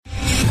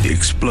The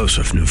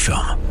explosive new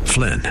film,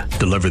 Flynn,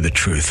 Deliver the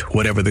Truth,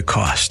 Whatever the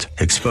Cost,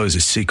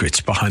 exposes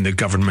secrets behind the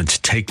government's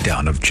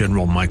takedown of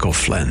General Michael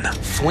Flynn.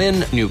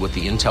 Flynn knew what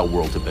the intel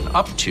world had been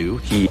up to.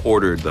 He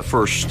ordered the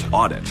first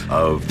audit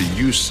of the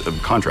use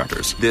of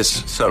contractors.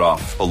 This set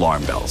off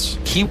alarm bells.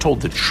 He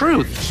told the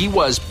truth. He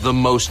was the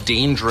most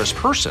dangerous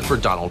person for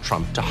Donald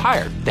Trump to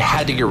hire. They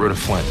had to get rid of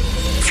Flynn.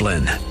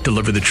 Flynn,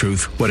 Deliver the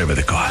Truth, Whatever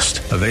the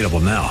Cost. Available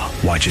now.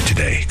 Watch it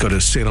today. Go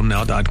to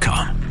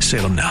salemnow.com.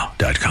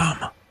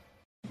 salemnow.com.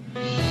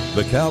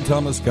 The Cal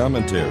Thomas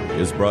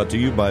Commentary is brought to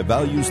you by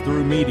Values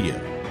Through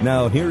Media.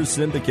 Now here's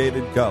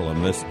syndicated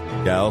columnist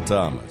Cal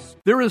Thomas.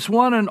 There is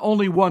one and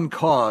only one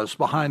cause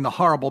behind the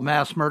horrible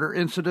mass murder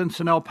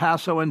incidents in El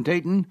Paso and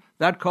Dayton.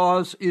 That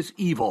cause is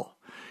evil.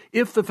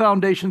 If the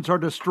foundations are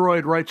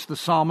destroyed, writes the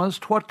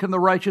psalmist, what can the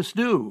righteous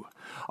do?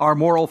 Our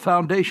moral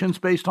foundations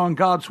based on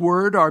God's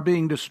word are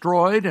being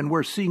destroyed, and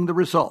we're seeing the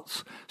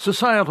results.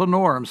 Societal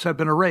norms have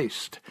been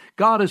erased.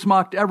 God is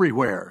mocked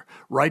everywhere.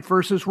 Right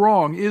versus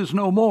wrong is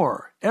no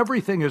more.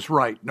 Everything is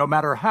right, no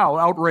matter how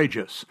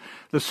outrageous.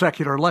 The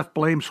secular left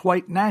blames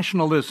white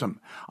nationalism.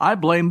 I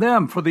blame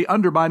them for the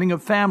undermining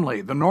of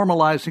family, the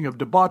normalizing of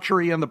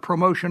debauchery, and the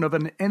promotion of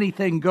an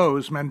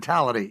anything-goes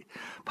mentality.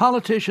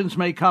 Politicians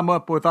may come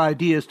up with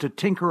ideas to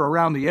tinker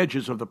around the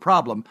edges of the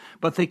problem,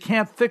 but they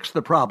can't fix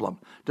the problem.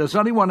 Does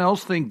anyone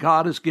else think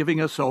God is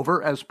giving us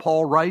over, as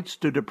Paul writes,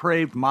 to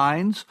depraved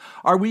minds?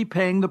 Are we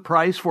paying the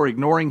price for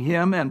ignoring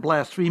him and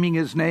blaspheming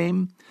his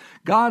name?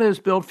 God has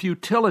built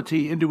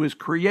futility into his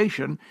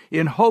creation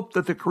in hope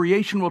that the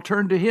creation will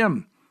turn to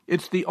him.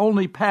 It's the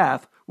only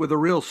path with a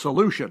real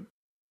solution.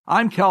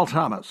 I'm Cal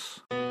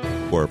Thomas.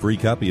 For a free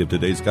copy of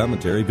today's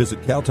commentary,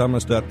 visit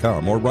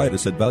calthomas.com or write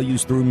us at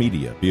Values Through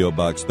Media, P.O.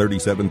 Box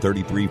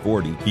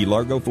 373340, Key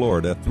Largo,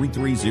 Florida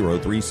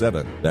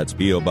 33037. That's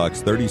P.O.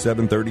 Box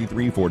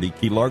 373340,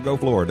 Key Largo,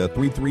 Florida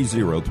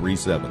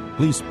 33037.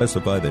 Please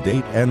specify the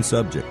date and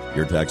subject.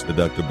 Your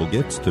tax-deductible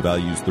gifts to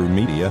Values Through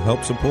Media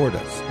help support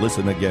us.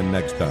 Listen again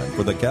next time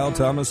for the Cal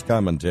Thomas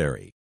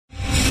Commentary.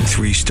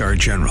 Three-star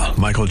General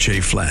Michael J.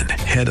 Flynn,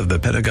 head of the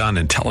Pentagon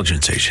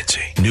Intelligence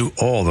Agency, knew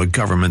all the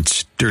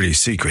government's dirty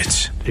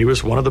secrets. He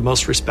was one of the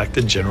most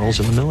respected generals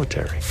in the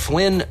military.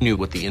 Flynn knew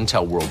what the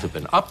intel world had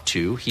been up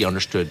to. He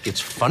understood its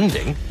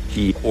funding.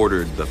 He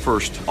ordered the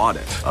first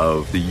audit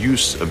of the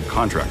use of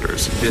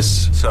contractors.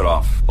 This set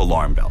off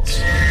alarm bells.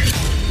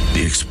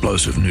 The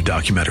explosive new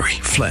documentary,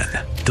 Flynn,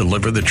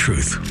 Deliver the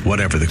Truth,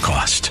 Whatever the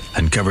Cost,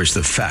 uncovers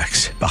the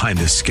facts behind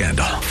this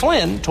scandal.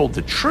 Flynn told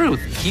the truth.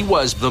 He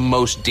was the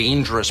most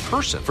dangerous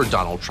person for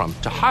Donald Trump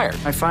to hire.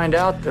 I find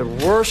out the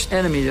worst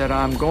enemy that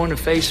I'm going to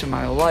face in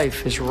my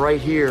life is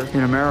right here in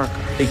America.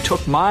 They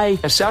took my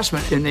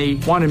assessment and they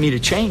wanted me to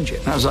change it.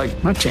 And I was like,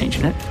 I'm not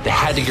changing it. They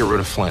had to get rid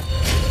of Flynn.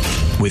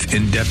 With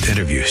in-depth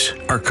interviews,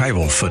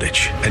 archival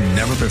footage, and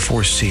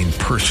never-before-seen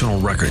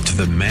personal records of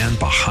the man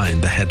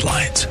behind the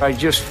headlines. I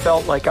just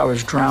felt like I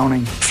was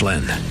drowning.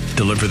 Flynn,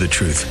 Deliver the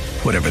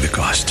Truth, Whatever the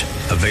Cost.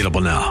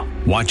 Available now.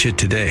 Watch it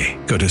today.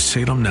 Go to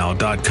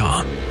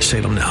salemnow.com.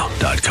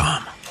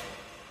 salemnow.com.